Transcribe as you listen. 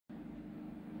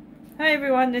Hi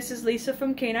everyone, this is Lisa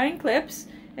from Canine Clips,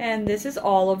 and this is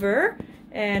Oliver,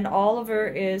 and Oliver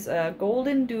is a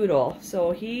Golden Doodle.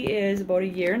 So he is about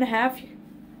 1.5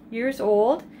 years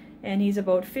old, and he's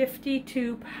about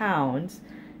 52 pounds.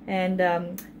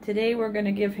 And today we're going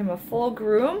to give him a full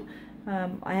groom.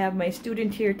 I have my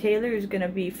student here, Taylor, who's going to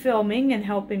be filming and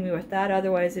helping me with that.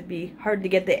 Otherwise it'd be hard to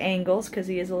get the angles because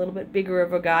he is a little bit bigger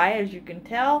of a guy, as you can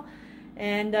tell.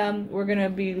 And we're going to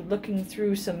be looking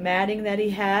through some matting that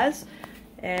he has.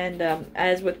 And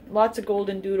as with lots of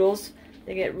Golden Doodles,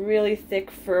 they get really thick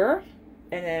fur,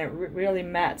 and then it really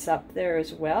mats up there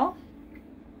as well.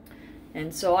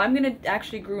 And so I'm going to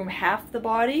actually groom half the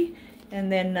body,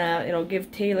 and then it'll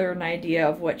give Taylor an idea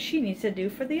of what she needs to do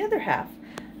for the other half.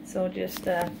 So just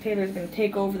Taylor's going to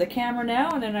take over the camera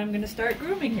now, and then I'm going to start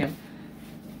grooming him.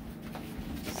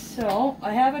 So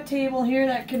I have a table here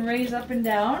that can raise up and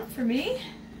down for me.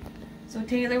 So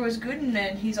Taylor was good, and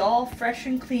then he's all fresh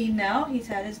and clean now. He's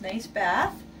had his nice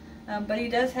bath, but he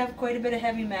does have quite a bit of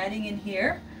heavy matting in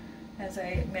here, as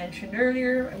I mentioned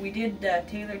earlier. We did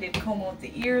Taylor did comb out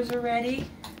the ears already,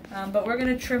 but we're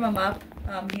going to trim him up.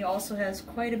 He also has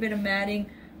quite a bit of matting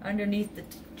underneath the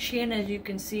chin. As you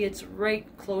can see, it's right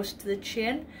close to the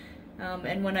chin.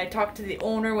 And when I talked to the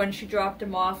owner when she dropped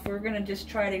him off, we're going to just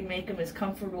try to make him as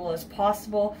comfortable as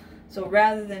possible. So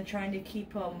rather than trying to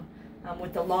keep him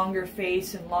with the longer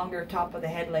face and longer top of the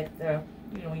head like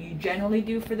you generally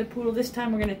do for the poodle, this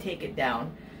time we're going to take it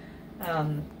down.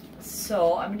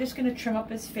 So I'm just going to trim up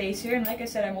his face here, and like I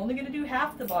said, I'm only going to do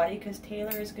half the body because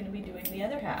Taylor is going to be doing the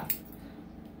other half.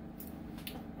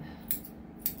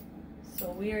 So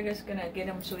we are just going to get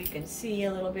him so he can see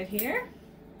a little bit here.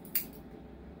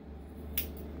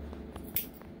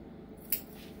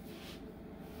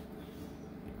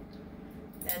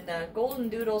 And Golden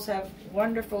Doodles have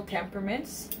wonderful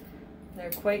temperaments.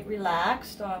 They're quite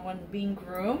relaxed when being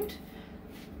groomed.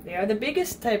 They are the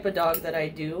biggest type of dog that I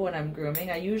do when I'm grooming.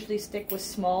 I usually stick with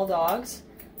small dogs,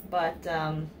 but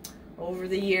over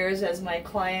the years, as my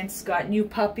clients got new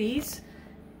puppies,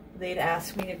 they'd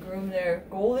ask me to groom their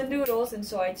Golden Doodles, and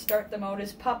so I'd start them out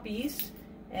as puppies,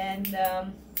 and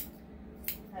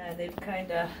they've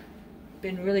kind of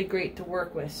been really great to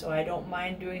work with, so I don't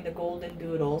mind doing the Golden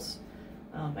Doodles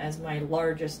as my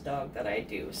largest dog that I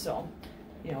do. So,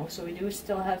 so we do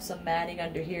still have some matting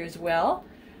under here as well.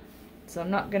 So I'm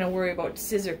not going to worry about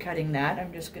scissor cutting that.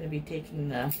 I'm just going to be taking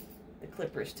the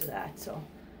clippers to that. So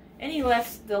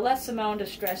the less amount of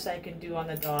stress I can do on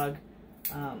the dog,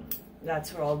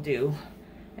 that's what I'll do.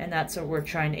 And that's what we're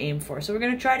trying to aim for. So we're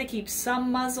going to try to keep some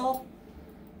muzzle,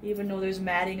 even though there's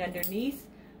matting underneath.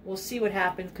 We'll see what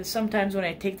happens, because sometimes when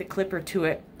I take the clipper to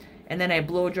it and then I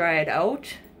blow dry it out,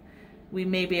 we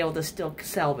may be able to still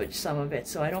salvage some of it.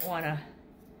 So I don't want to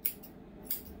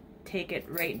take it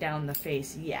right down the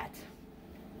face yet.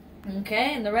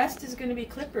 Okay, and the rest is going to be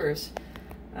clippers.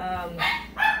 And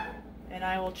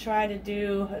I will try to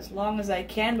do as long as I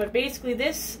can, but basically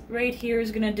this right here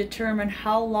is going to determine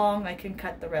how long I can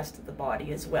cut the rest of the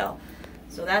body as well.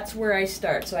 So that's where I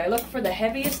start. So I look for the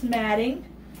heaviest matting,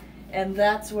 and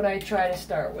that's what I try to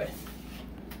start with.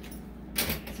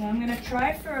 So I'm going to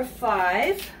try for a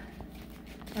 5.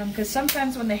 Because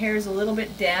sometimes when the hair is a little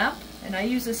bit damp, and I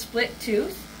use a split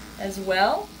tooth as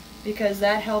well, because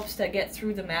that helps to get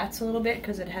through the mats a little bit,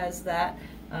 because it has that,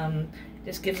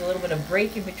 just gives a little bit of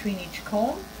break in between each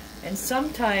comb, and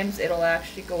sometimes it'll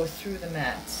actually go through the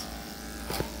mats.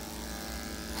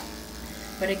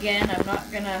 But again, I'm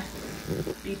not going to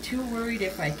be too worried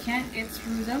if I can't get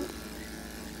through them,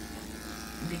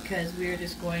 because we're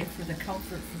just going for the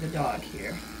comfort for the dog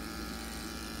here.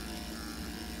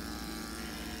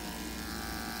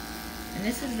 And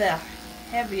this is the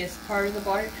heaviest part of the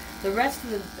body. The rest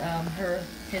of the,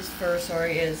 his fur,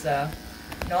 is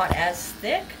not as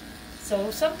thick. So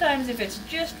sometimes if it's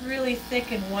just really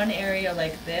thick in one area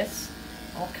like this,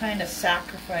 I'll kind of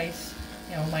sacrifice,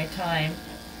 my time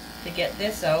to get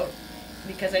this out,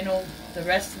 because I know the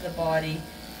rest of the body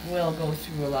will go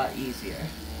through a lot easier.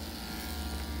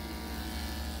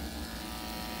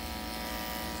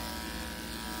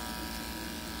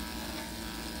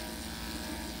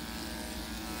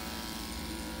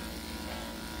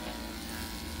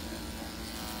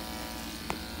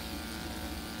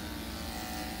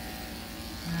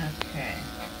 Okay.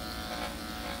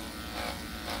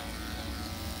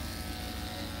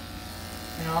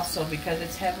 And also, because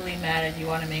it's heavily matted, you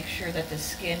want to make sure that the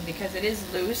skin, because it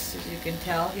is loose, as you can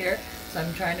tell here, so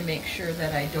I'm trying to make sure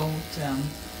that I don't,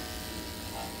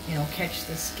 catch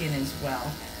the skin as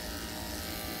well.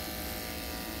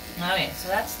 Okay, so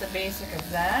that's the basic of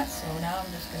that. So now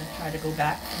I'm just going to try to go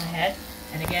back to the head.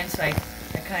 And again, so I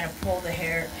I kind of pull the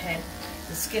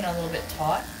skin a little bit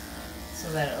taut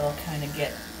so that it'll kind of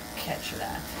catch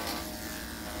that.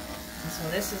 And so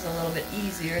this is a little bit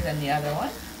easier than the other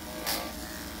one.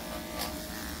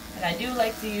 And I do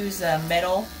like to use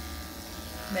metal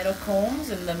combs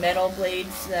and the metal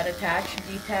blades that attach and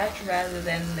detach rather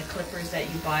than the clippers that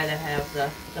you buy that have the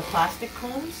plastic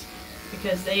combs,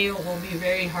 because they will be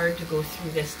very hard to go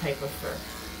through this type of fur.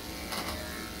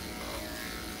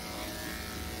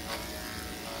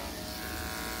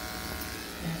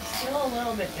 And it's still a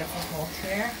little bit difficult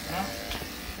here. Oh,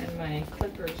 and my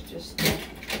clippers just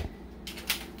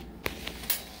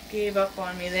gave up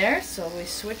on me there, so we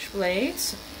switch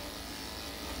blades.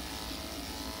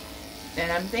 And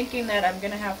I'm thinking that I'm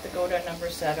going to have to go to number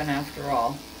 7 after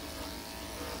all.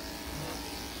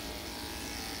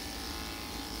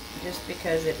 Just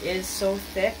because it is so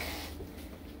thick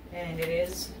and it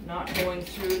is not going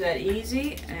through that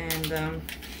easy, and I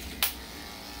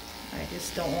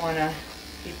just don't want to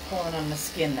be pulling on the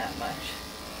skin that much.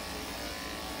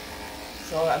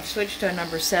 So I've switched to a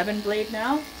number 7 blade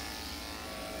now.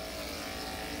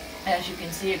 As you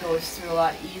can see, it goes through a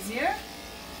lot easier,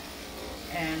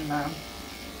 and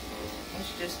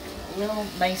it's just a little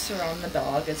nicer on the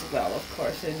dog as well, of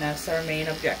course, and that's our main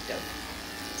objective.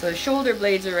 So the shoulder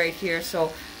blades are right here,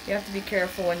 so you have to be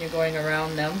careful when you're going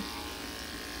around them,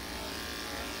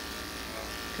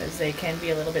 because they can be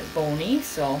a little bit bony,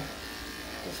 so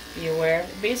just be aware.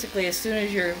 Basically, as soon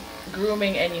as you're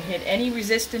grooming and you hit any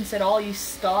resistance at all, you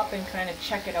stop and kind of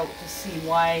check it out to see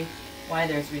why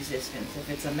there's resistance. If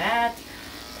it's a mat,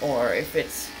 or if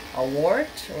it's a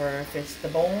wart, or if it's the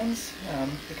bones,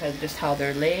 because just how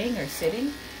they're laying or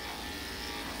sitting.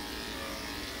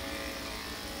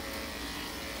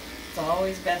 It's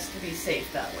always best to be safe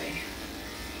that way.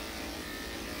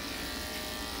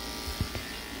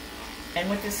 And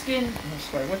with the skin,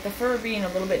 with the fur being a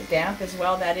little bit damp as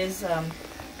well, that is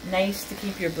nice to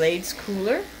keep your blades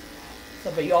cooler.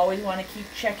 So, but you always want to keep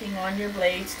checking on your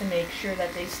blades to make sure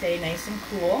that they stay nice and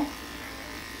cool,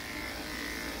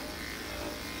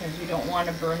 because you don't want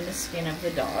to burn the skin of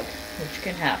the dog, which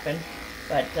can happen.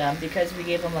 But because we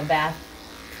gave them a bath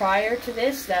prior to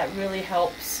this, that really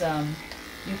helps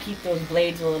you keep those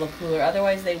blades a little cooler.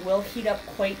 Otherwise they will heat up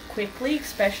quite quickly,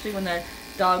 especially when the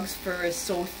dog's fur is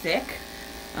so thick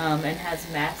and has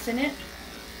mats in it.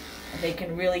 They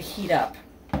can really heat up.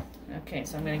 Okay,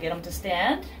 so I'm going to get them to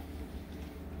stand.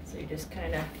 So you just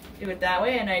kind of do it that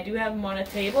way, and I do have them on a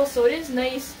table, so it is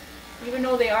nice, even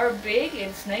though they are big,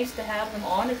 it's nice to have them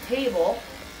on a table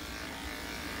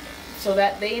so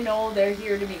that they know they're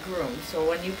here to be groomed. So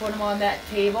when you put them on that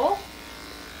table,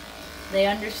 they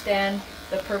understand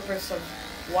the purpose of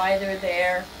why they're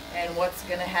there and what's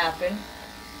going to happen,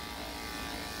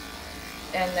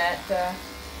 and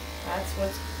that's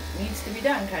what needs to be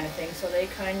done, kind of thing. So they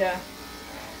kind of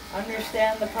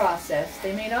understand the process.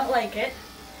 They may not like it,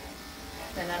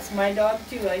 and that's my dog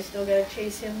too. I still got to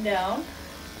chase him down,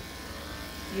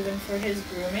 even for his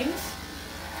groomings.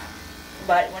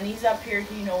 But when he's up here,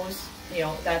 he knows, you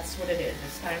know, that's what it is.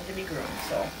 It's time to be groomed.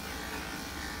 So.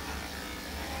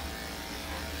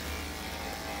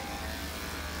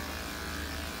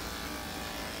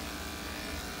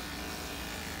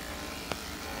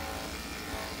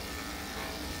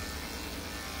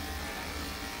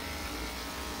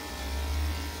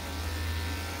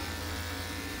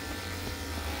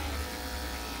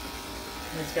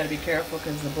 Just got to be careful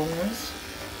because the bones,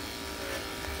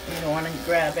 you don't want to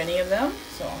grab any of them.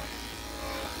 So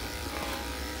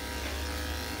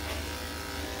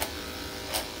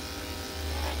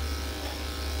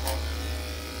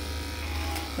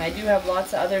I do have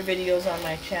lots of other videos on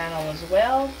my channel as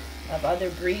well of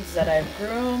other breeds that I've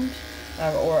groomed,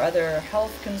 or other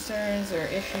health concerns or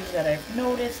issues that I've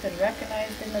noticed and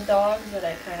recognized in the dogs that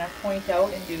I kind of point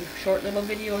out and do short little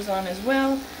videos on as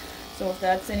well. So if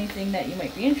that's anything that you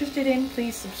might be interested in,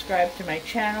 please subscribe to my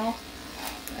channel.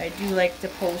 I do like to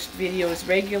post videos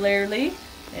regularly,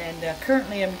 and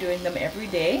currently I'm doing them every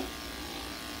day.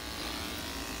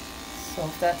 So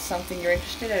if that's something you're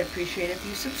interested in, I'd appreciate it if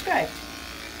you subscribed.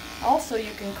 Also,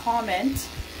 you can comment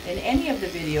in any of the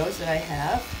videos that I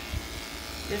have,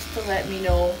 just to let me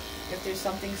know if there's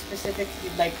something specific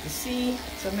you'd like to see.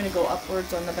 So I'm going to go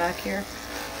upwards on the back here,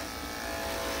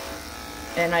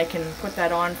 and I can put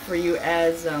that on for you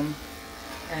as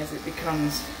it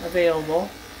becomes available,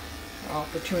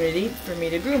 opportunity for me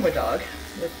to groom a dog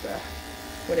with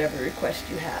whatever request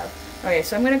you have. Okay,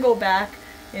 so I'm going to go back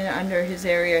in under his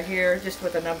area here just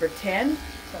with a number 10,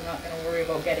 so I'm not going to worry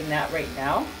about getting that right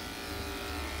now.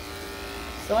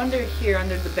 So under here,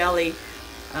 under the belly,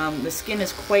 the skin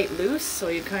is quite loose, so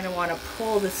you kind of want to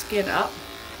pull the skin up,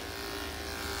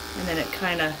 and then it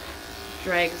kind of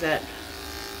drags that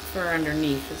fur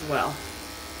underneath as well.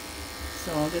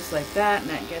 So just like that, and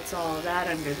that gets all of that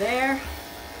under there.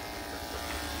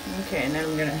 Okay, and then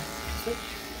I'm gonna switch,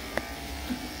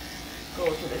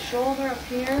 go to the shoulder up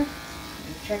here,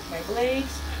 and check my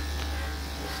blades.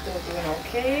 We're still doing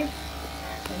okay.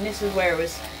 And this is where it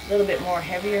was a little bit more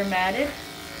heavier matted.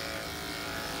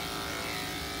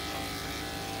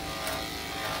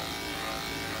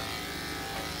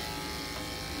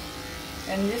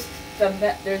 And just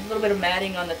there's a little bit of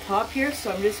matting on the top here,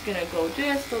 so I'm just gonna go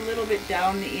just a little bit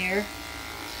down the ear,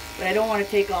 but I don't want to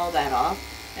take all that off.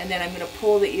 And then I'm gonna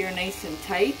pull the ear nice and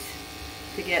tight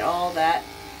to get all that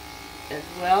as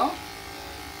well.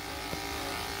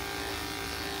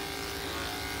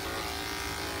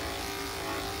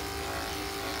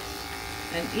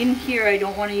 And in here I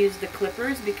don't want to use the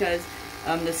clippers because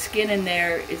the skin in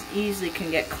there is easily can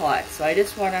get caught. So I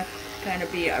just want to kind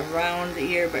of be around the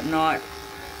ear but not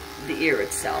the ear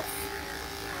itself.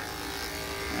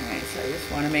 Alright, so I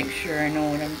just want to make sure I know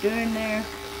what I'm doing there.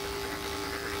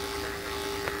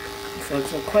 So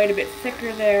it's quite a bit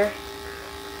thicker there.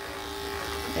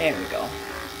 There we go.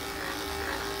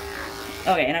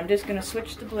 Okay, and I'm just going to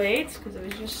switch the blades because it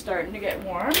was just starting to get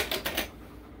warm. So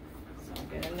I'll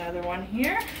get another one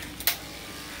here.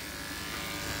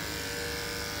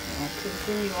 And I'll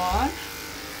continue on.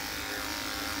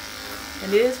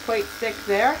 And it is quite thick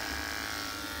there.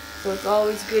 So it's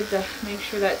always good to make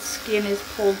sure that skin is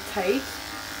pulled tight.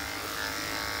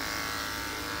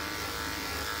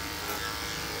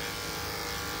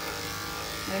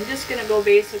 And I'm just going to go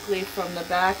basically from the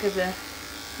back of the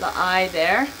eye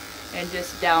there and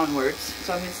just downwards.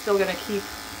 So I'm still going to keep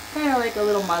kind of like a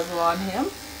little muzzle on him.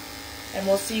 And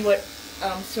we'll see what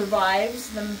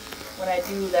survives them when I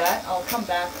do that. I'll come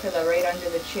back to the right under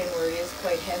the chin where it is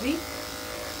quite heavy.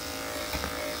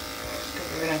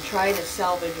 We're going to try to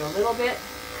salvage a little bit,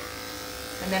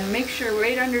 and then make sure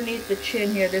right underneath the chin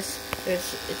here,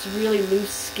 it's really loose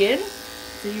skin,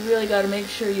 so you really got to make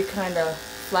sure you kind of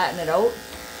flatten it out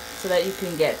so that you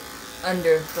can get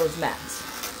under those mats,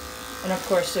 and of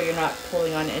course so you're not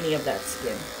pulling on any of that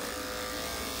skin.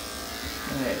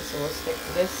 Alright, so we'll stick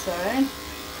to this side.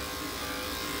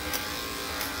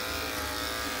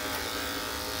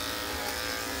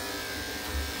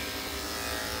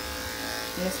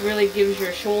 And this really gives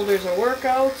your shoulders a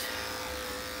workout.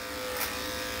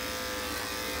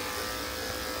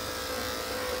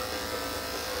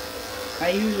 I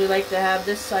usually like to have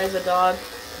this size of dog,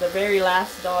 the very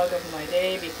last dog of my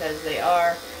day, because they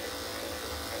are,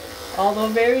 although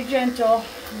very gentle,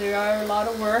 they are a lot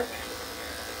of work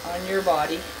on your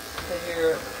body because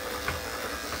you're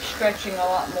stretching a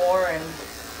lot more and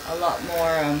a lot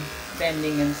more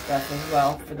bending and stuff as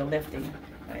well for the lifting.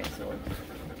 Alright, so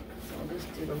I'll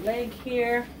just do the leg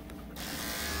here.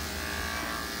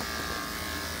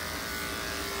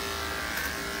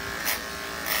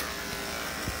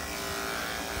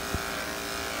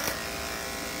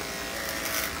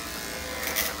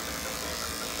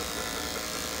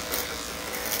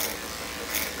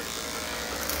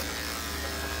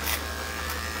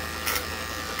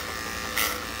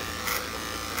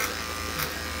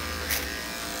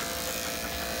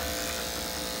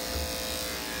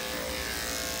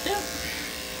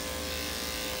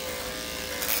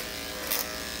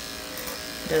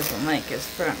 Doesn't like his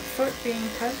front foot being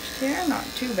touched here. Not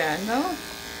too bad though.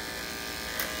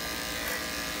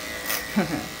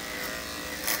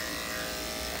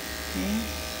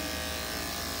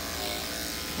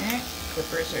 Okay.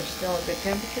 Clippers are still a good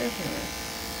temperature.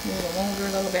 Move them over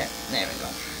a little bit. There we go.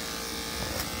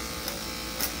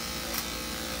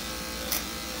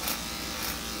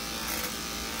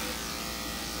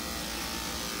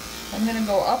 I'm going to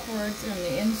go upwards on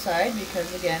the inside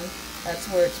because, again, that's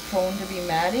where it's prone to be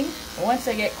matting. And once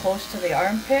I get close to the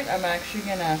armpit, I'm actually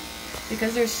going to,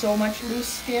 because there's so much loose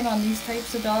skin on these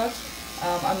types of dogs,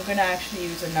 I'm going to actually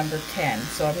use a number 10.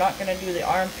 So I'm not going to do the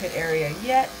armpit area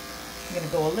yet. I'm going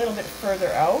to go a little bit further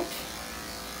out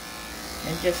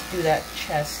and just do that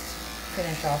chest,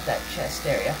 finish off that chest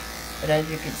area. But as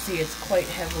you can see, it's quite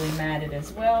heavily matted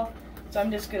as well. So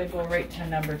I'm just going to go right to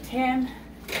number 10.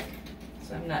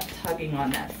 So I'm not tugging on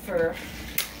that fur.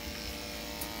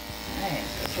 Alright,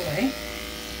 this way.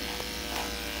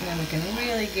 And then we can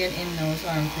really get in those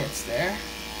armpits there.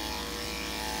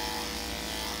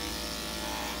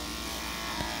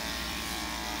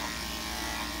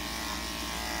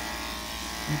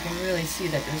 You can really see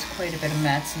that there's quite a bit of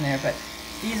mats in there, but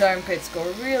these armpits go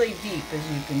really deep,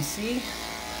 as you can see.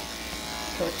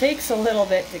 So it takes a little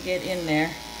bit to get in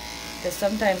there. because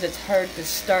sometimes it's hard to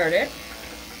start it.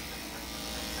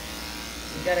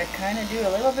 You gotta kind of do a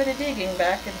little bit of digging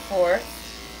back and forth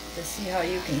to see how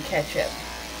you can catch it.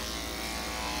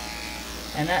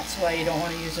 And that's why you don't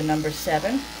want to use a number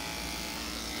 7.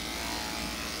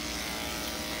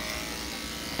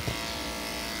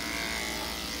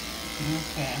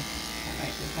 Okay, I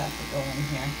might just have to go in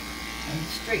here and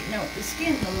straighten out the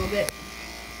skin a little bit.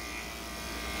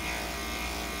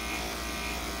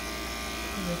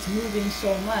 It's moving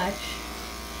so much.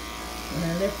 When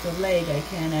I lift the leg, I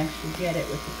can't actually get it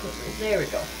with the clippers. There we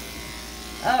go.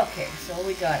 Okay, so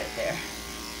we got it there.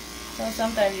 So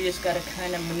sometimes you just got to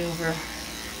kind of maneuver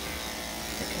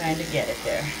to kind of get it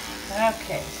there.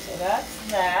 Okay, so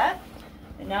that's that.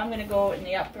 And now I'm going to go in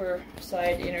the upper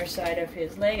side, inner side of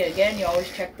his leg. Again, you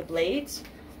always check the blades.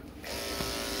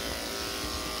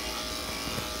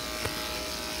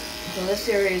 So this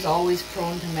area is always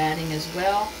prone to matting as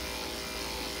well.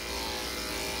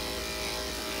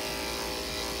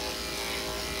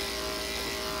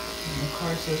 And of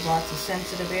course, there's lots of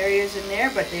sensitive areas in there,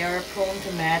 but they are prone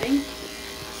to matting.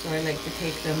 So I like to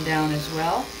take them down as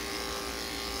well.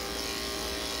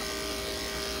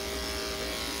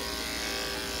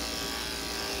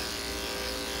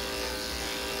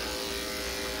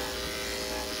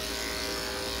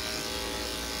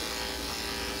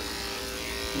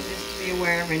 And just to be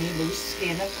aware of any loose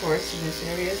skin, of course, in this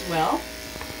area as well.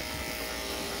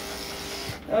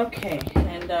 Okay,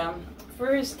 and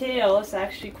for his tail, it's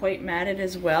actually quite matted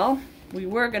as well. We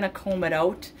were going to comb it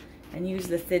out and use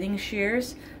the thinning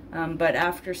shears, but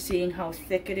after seeing how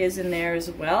thick it is in there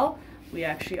as well, we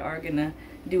actually are going to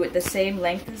do it the same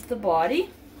length as the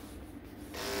body.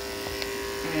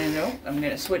 And I'm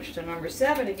going to switch to number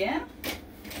 7 again.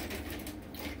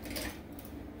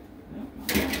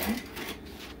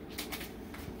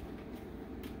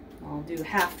 I'll do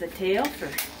half the tail for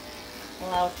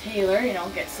allow Taylor, you know,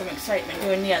 get some excitement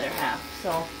doing the other half.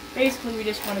 So basically we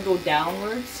just want to go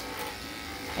downwards,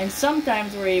 and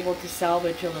sometimes we're able to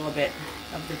salvage a little bit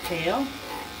of the tail.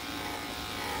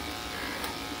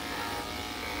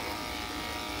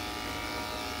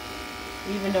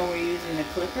 Even though we're using the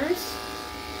clippers.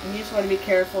 And you just want to be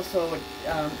careful so it,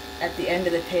 at the end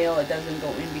of the tail it doesn't go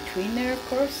in between there, of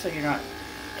course, so you're not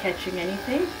catching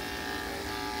anything.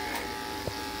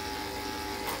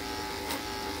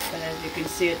 But as you can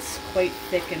see, it's quite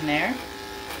thick in there.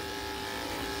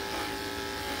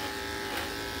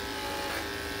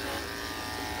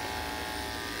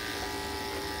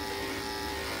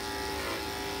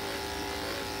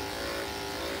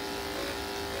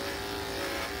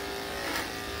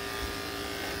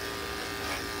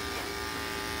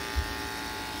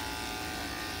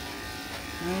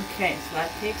 Okay, so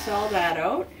that takes all that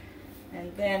out.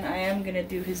 And then I am going to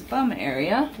do his bum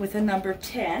area with a number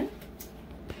 10.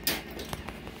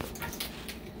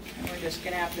 Just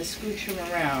gonna have to scooch him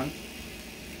around.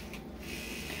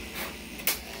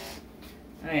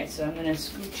 Alright, so I'm gonna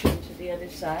scooch him to the other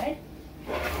side.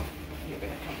 You're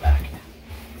gonna come back.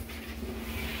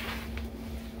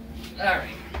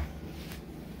 Alright.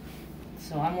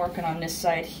 So I'm working on this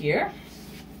side here.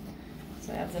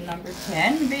 So I have the number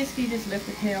 10. Basically just lift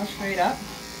the tail straight up.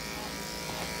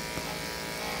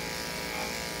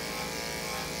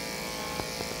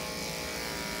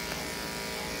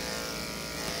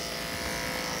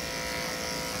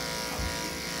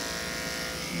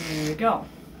 There we go.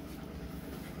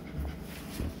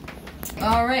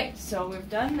 Alright, so we've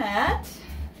done that.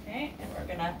 Okay, and we're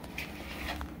gonna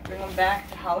bring him back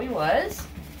to how he was.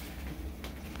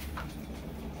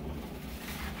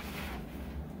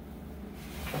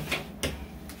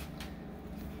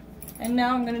 And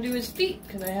now I'm gonna do his feet,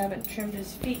 because I haven't trimmed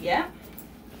his feet yet.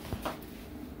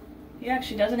 He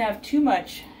actually doesn't have too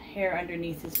much hair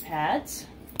underneath his pads.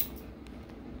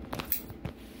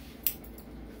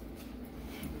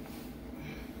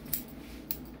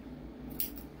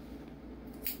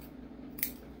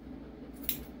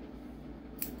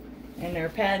 And their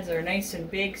pads are nice and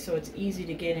big, so it's easy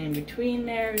to get in between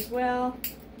there as well.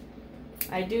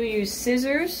 I do use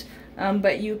scissors,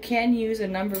 but you can use a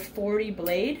number 40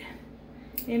 blade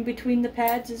in between the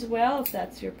pads as well, if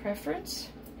that's your preference.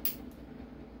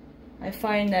 I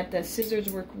find that the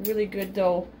scissors work really good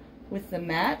though with the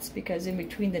mats, because in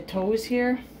between the toes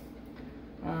here,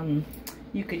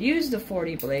 you could use the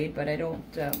 40 blade, but I don't,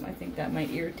 I think that might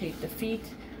irritate the feet.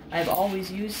 I've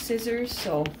always used scissors,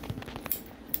 so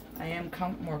I am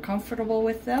more comfortable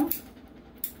with them.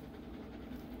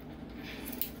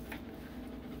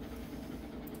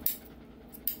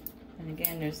 And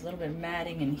again, there's a little bit of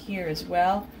matting in here as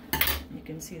well. You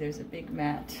can see there's a big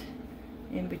mat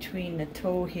in between the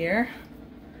toe here.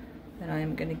 that I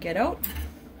am going to get out.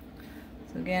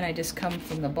 So again, I just come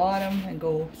from the bottom and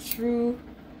go through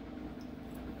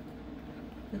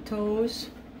the toes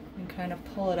and kind of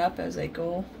pull it up as I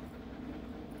go.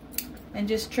 And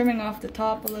just trimming off the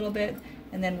top a little bit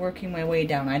and then working my way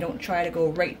down. I don't try to go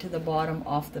right to the bottom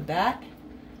off the bat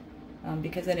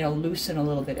because then it'll loosen a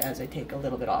little bit as I take a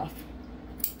little bit off.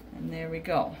 And there we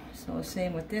go. So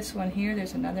same with this one here.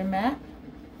 There's another mat.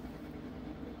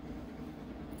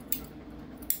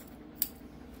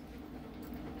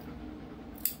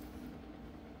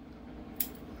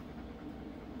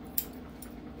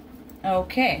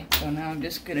 Okay, so now I'm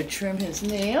just going to trim his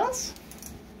nails.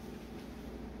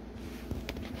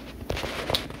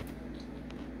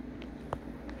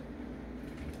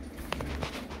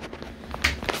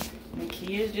 The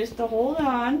key is just to hold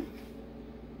on.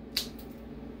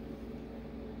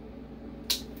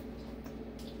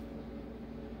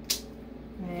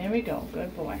 There we go,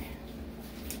 good boy.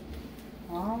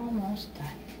 Almost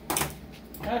done.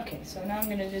 Okay, so now I'm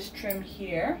going to just trim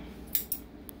here.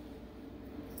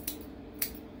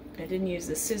 I didn't use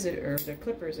the scissors or the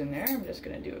clippers in there. I'm just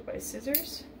going to do it by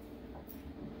scissors.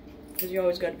 Because you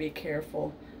always got to be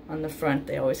careful on the front.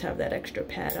 They always have that extra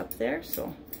pad up there.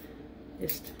 So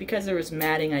just because there was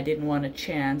matting, I didn't want a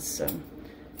chance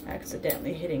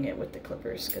accidentally hitting it with the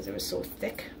clippers because it was so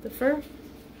thick, the fur.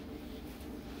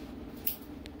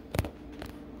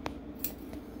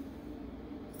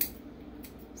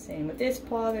 Same with this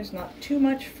paw. There's not too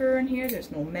much fur in here. There's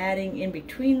no matting in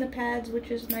between the pads, which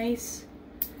is nice.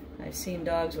 I've seen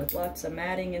dogs with lots of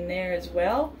matting in there as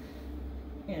well,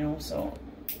 you know, so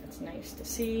it's nice to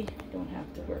see. You don't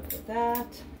have to work with that.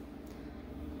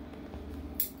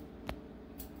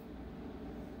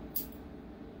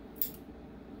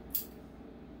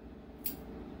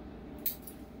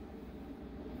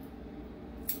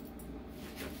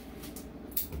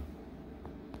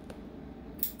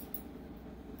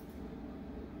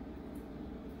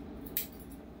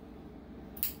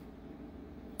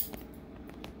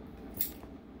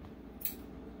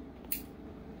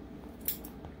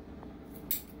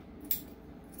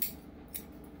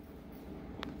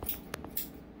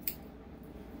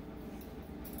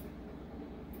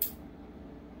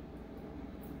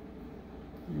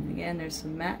 And again, there's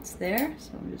some mats there,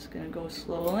 so I'm just going to go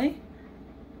slowly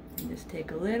and just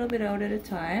take a little bit out at a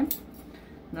time.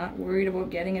 Not worried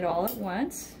about getting it all at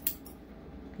once,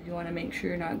 because you want to make sure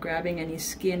you're not grabbing any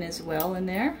skin as well in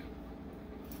there.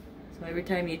 So every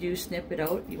time you do snip it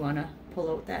out, you want to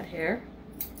pull out that hair.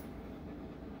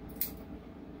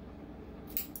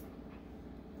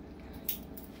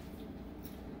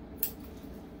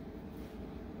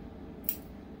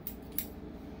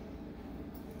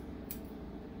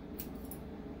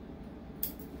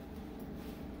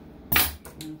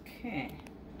 Okay.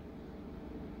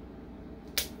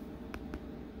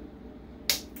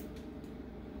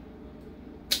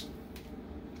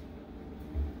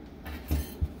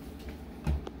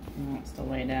 He wants to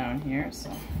lay down here, so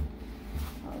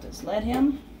I'll just let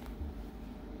him.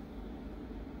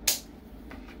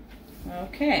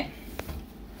 Okay.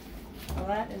 Well,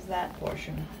 that is that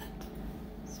portion.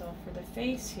 So for the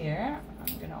face here,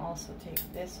 I'm going to also take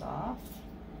this off.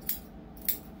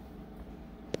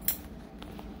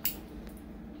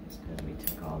 We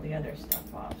took all the other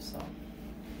stuff off, so.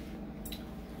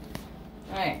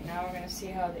 Alright, now we're going to see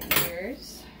how the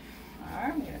ears are.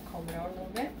 I'm going to comb it out a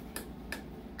little bit.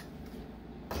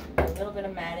 A little bit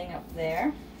of matting up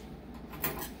there.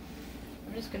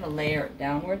 I'm just going to layer it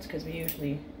downwards because we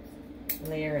usually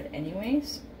layer it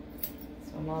anyways.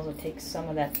 So I might as well take some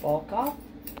of that bulk off.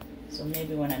 So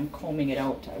maybe when I'm combing it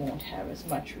out, I won't have as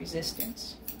much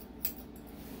resistance.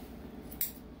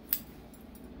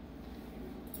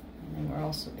 And we're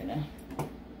also going to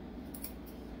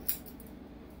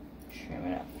trim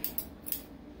it up.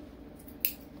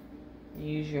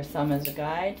 Use your thumb as a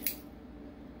guide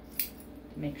to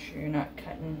make sure you're not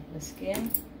cutting the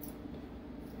skin.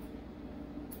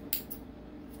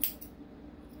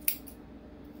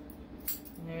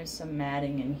 And there's some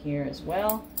matting in here as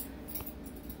well.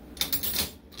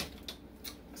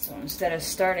 So instead of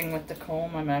starting with the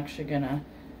comb, I'm actually going to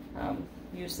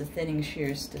use the thinning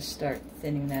shears to start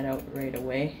thinning that out right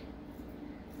away,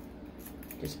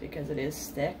 just because it is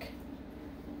thick.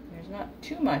 There's not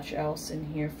too much else in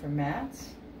here for mats,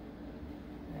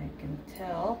 I can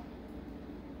tell.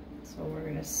 So we're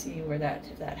going to see where that,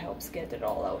 if that helps get it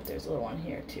all out. There's a little one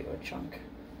here too, a chunk.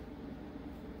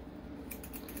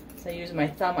 So I use my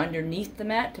thumb underneath the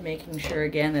mat to making sure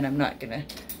again that I'm not going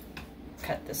to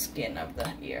cut the skin of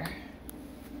the ear.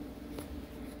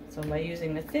 So by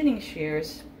using the thinning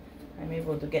shears, I'm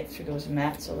able to get through those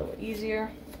mats a little easier.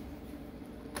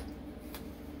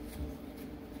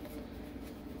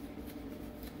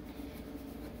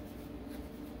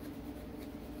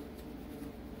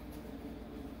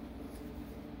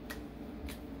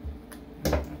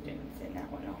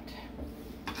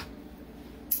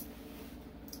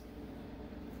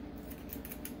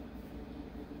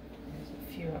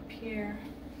 up here.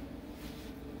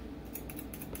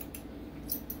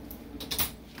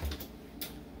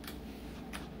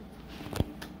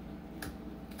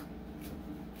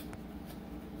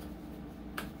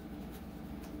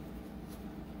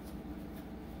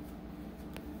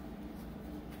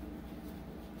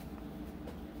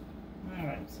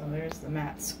 Alright, so there's the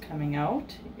mats coming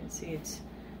out. You can see it's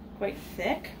quite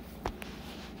thick.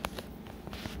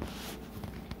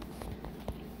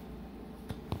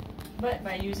 But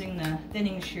by using the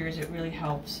thinning shears, it really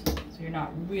helps. So you're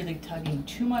not really tugging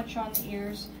too much on the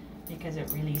ears because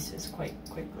it releases quite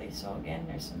quickly. So again,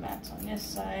 there's some mats on this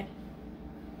side.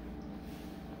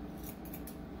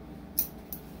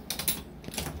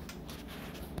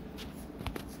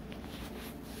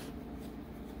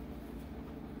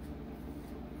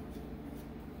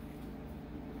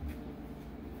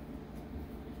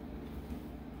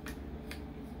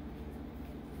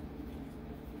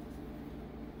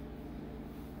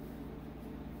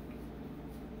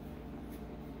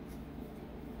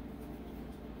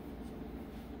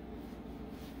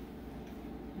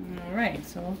 Alright,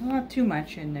 so not too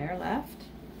much in there left.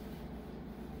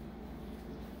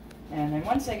 And then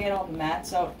once I get all the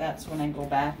mats out, that's when I go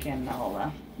back and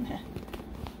I'll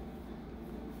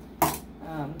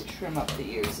trim up the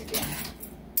ears again.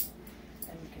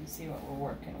 And you can see what we're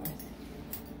working with.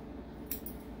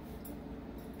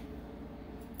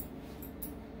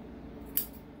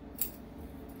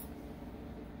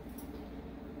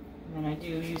 And then I do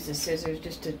use the scissors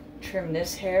just to trim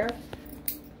this hair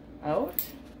out,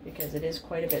 because it is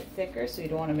quite a bit thicker, so you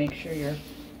don't want to make sure you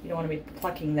don't want to be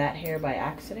plucking that hair by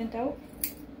accident out.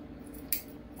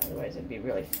 Otherwise it'd be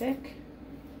really thick.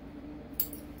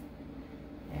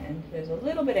 And there's a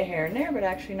little bit of hair in there, but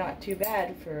actually not too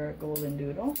bad for a golden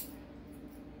doodle.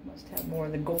 Must have more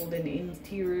of the golden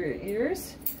interior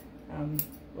ears. A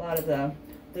lot of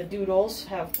the doodles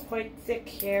have quite thick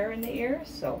hair in the ears,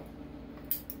 so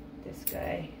this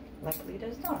guy luckily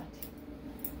does not.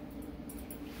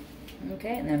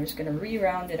 Okay, and then I'm just going to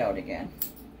re-round it out again.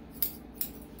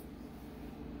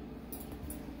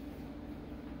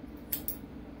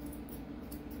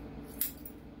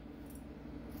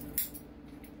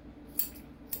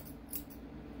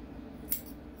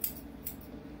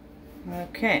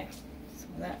 Okay, so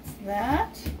that's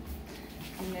that.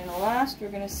 And then last, we're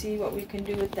going to see what we can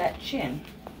do with that chin.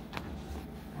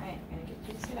 Alright, I'm going to get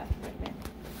you to sit up for a bit.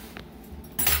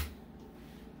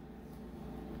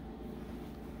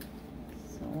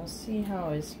 We'll see how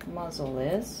his muzzle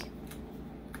is.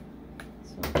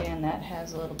 So again, that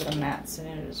has a little bit of mats in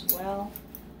it as well.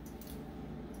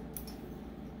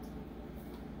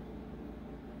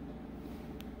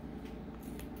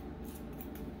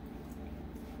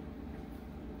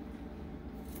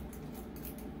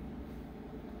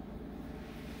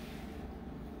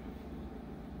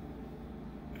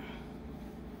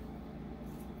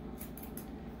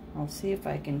 I'll see if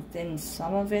I can thin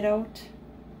some of it out,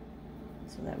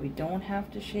 so that we don't have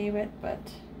to shave it, but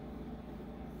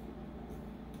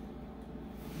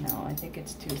no, I think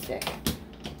it's too thick.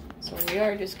 So we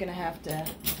are just going to have to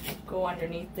go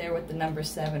underneath there with the number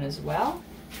 7 as well,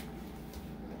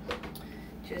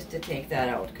 just to take that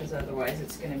out, because otherwise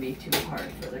it's going to be too hard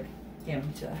for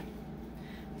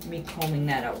me combing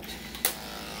that out.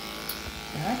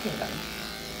 Okay, buddy.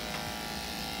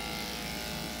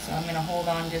 So I'm going to hold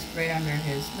on just right under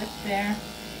his lip there.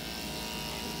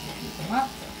 Keep them up.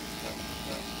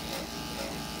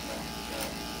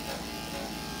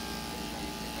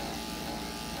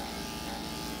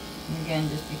 And again,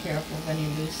 just be careful of any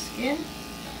loose skin.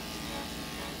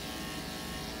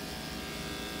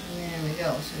 There we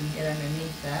go, so we can get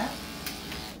underneath that.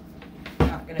 I'm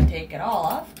not going to take it all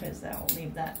off because that will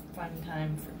leave that fun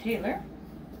time for Taylor.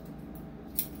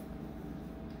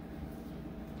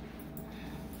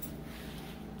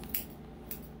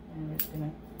 And I'm just going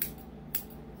to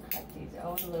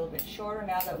out a little bit shorter.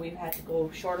 Now that we've had to go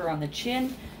shorter on the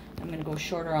chin, I'm going to go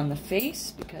shorter on the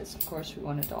face, because of course we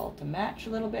want it all to match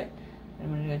a little bit.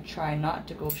 And I'm going to try not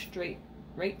to go straight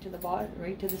right to the body,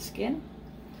 right to the skin,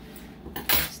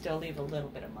 and still leave a little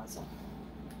bit of muzzle.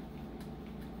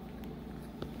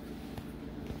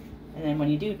 And then when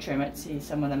you do trim it, see,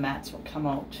 some of the mats will come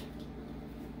out.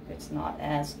 It's not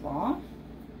as long.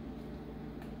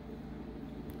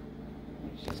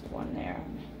 There's just one there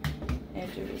on the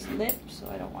edge of his lip, so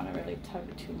I don't want to really tug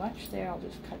too much there. I'll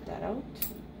just cut that out.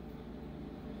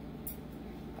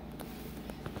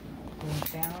 Go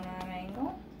down on an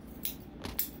angle.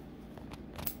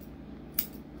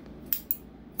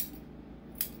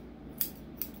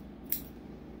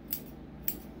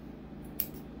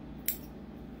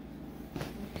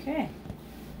 Okay,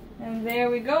 and there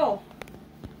we go.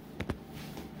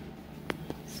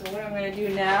 So what I'm going to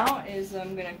do now is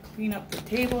I'm going to clean up the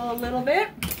table a little bit.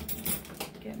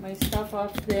 Get my stuff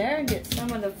off there and get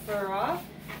some of the fur off.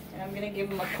 And I'm going to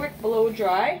give him a quick blow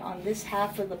dry on this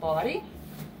half of the body.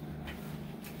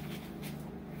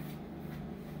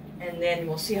 And then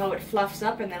we'll see how it fluffs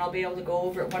up, and then I'll be able to go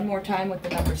over it one more time with the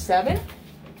number 7.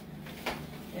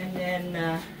 And then,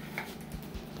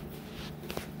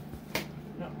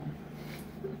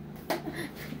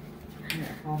 here,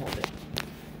 I'll hold it.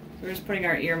 So we're just putting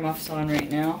our earmuffs on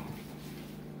right now.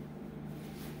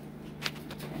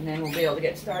 And then we'll be able to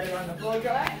get started on the blow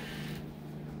dry.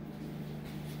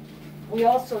 We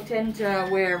also tend to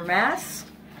wear masks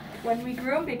when we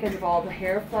groom because of all the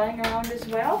hair flying around as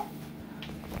well.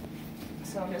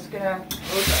 So I'm just gonna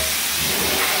blow dry.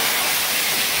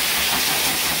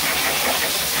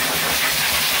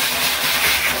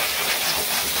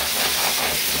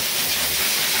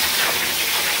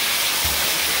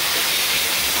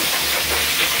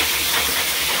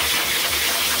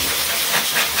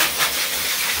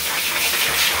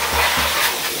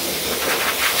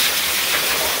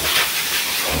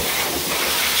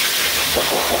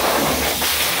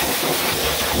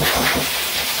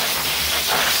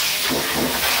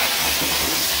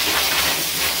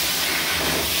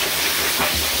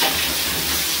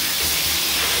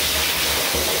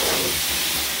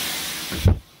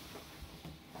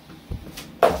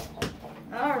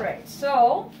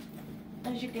 So,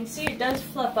 as you can see, it does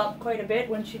fluff up quite a bit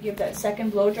once you give that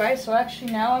second blow dry. So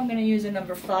actually now I'm going to use a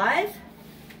number 5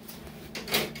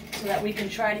 so that we can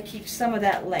try to keep some of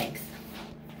that length.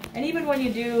 And even when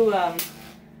you do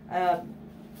a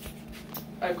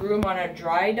groom on a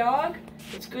dry dog,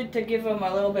 it's good to give them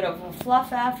a little bit of a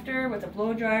fluff after with a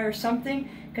blow dry or something,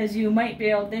 because you might be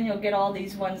able, then you'll get all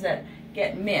these ones that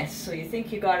get missed. So you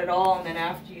think you got it all, and then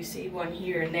after you see one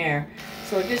here and there.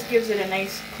 So it just gives it a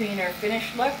nice cleaner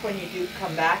finished look when you do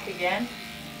come back again.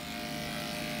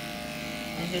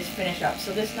 And just finish up.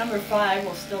 So this number 5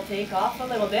 will still take off a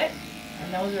little bit,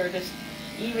 and those are just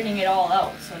evening it all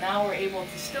out. So now we're able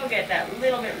to still get that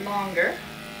little bit longer.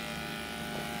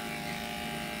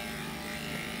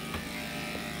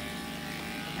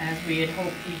 As we had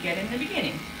hoped we'd get in the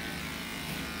beginning.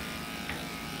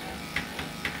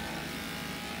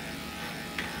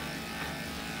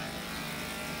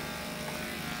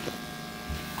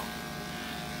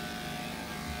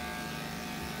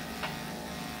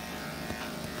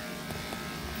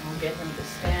 I'll get them to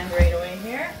stand right away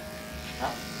here.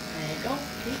 Oh, there you go.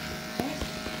 Okay.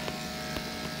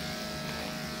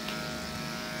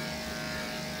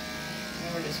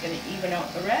 And we're just going to even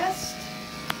out the rest.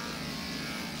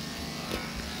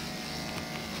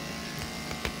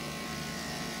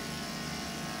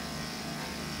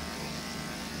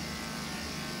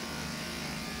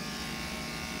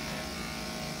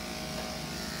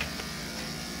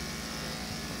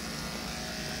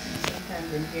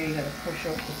 Sometimes in here you got to push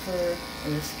out the fur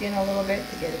and the skin a little bit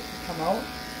to get it to come out.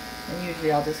 And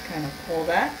usually I'll just kind of pull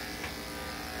that.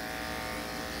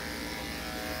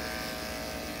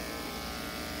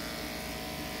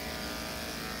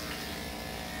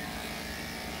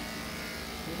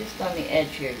 And just on the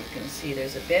edge here you can see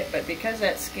there's a bit, but because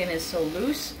that skin is so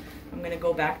loose, I'm going to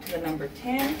go back to the number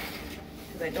 10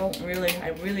 because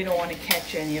I really don't want to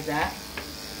catch any of that.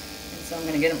 And so I'm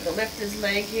going to get him to lift his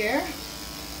leg here.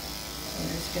 I'm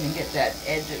just going to get that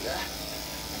edge of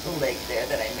the leg there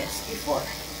that I missed before.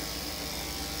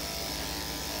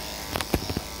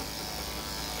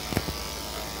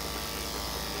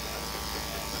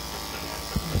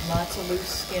 There's lots of loose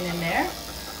skin in there.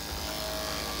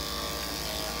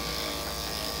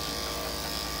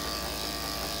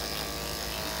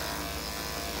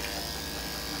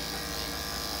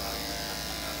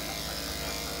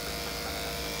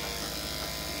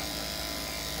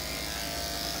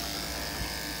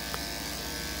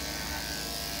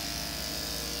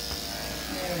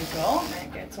 There we go,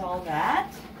 that gets all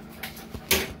that.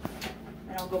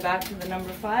 And I'll go back to the number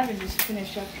 5 and just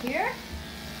finish up here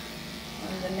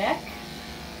on the neck.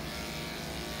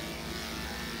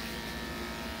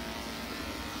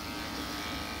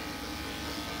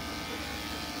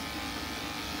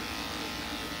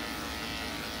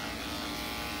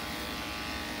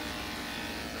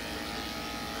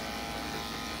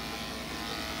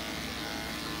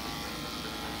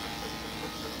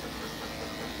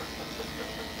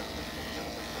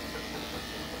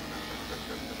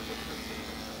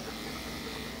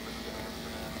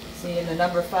 See, and the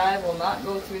number 5 will not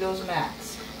go through those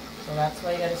mats. So that's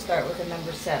why you got to start with the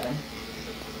number 7.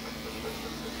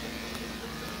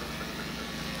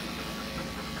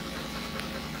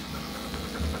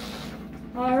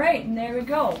 Alright, and there we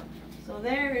go. So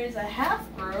there is a half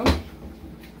groom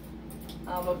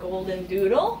of a Golden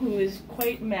Doodle who is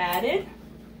quite matted.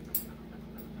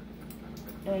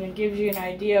 And it gives you an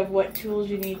idea of what tools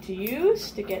you need to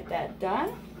use to get that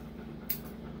done.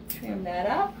 Trim that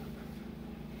up.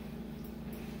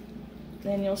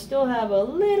 Then you'll still have a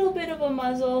little bit of a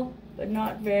muzzle, but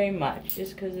not very much,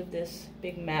 just because of this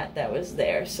big mat that was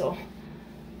there. So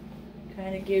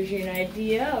kind of gives you an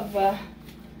idea of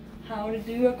how to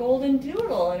do a Golden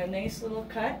Doodle in a nice little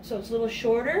cut. So it's a little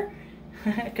shorter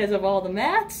because of all the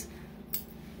mats.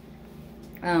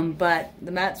 But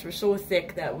the mats were so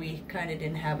thick that we kind of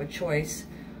didn't have a choice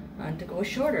to go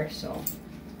shorter. So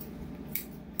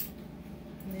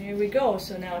there we go.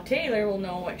 So now Taylor will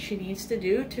know what she needs to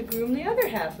do to groom the other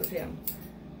half of him.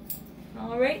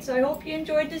 Alright, so I hope you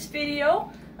enjoyed this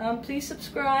video. Please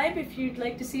subscribe if you'd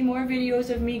like to see more videos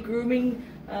of me grooming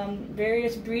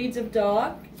various breeds of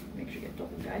dog. Make sure you get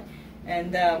double guy.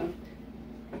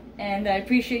 And I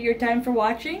appreciate your time for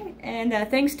watching. And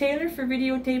thanks, Taylor, for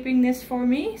videotaping this for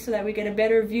me so that we get a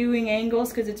better viewing angles,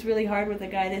 because it's really hard with a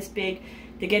guy this big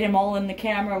to get him all in the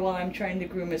camera while I'm trying to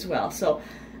groom as well. So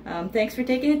thanks for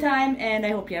taking the time, and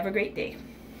I hope you have a great day.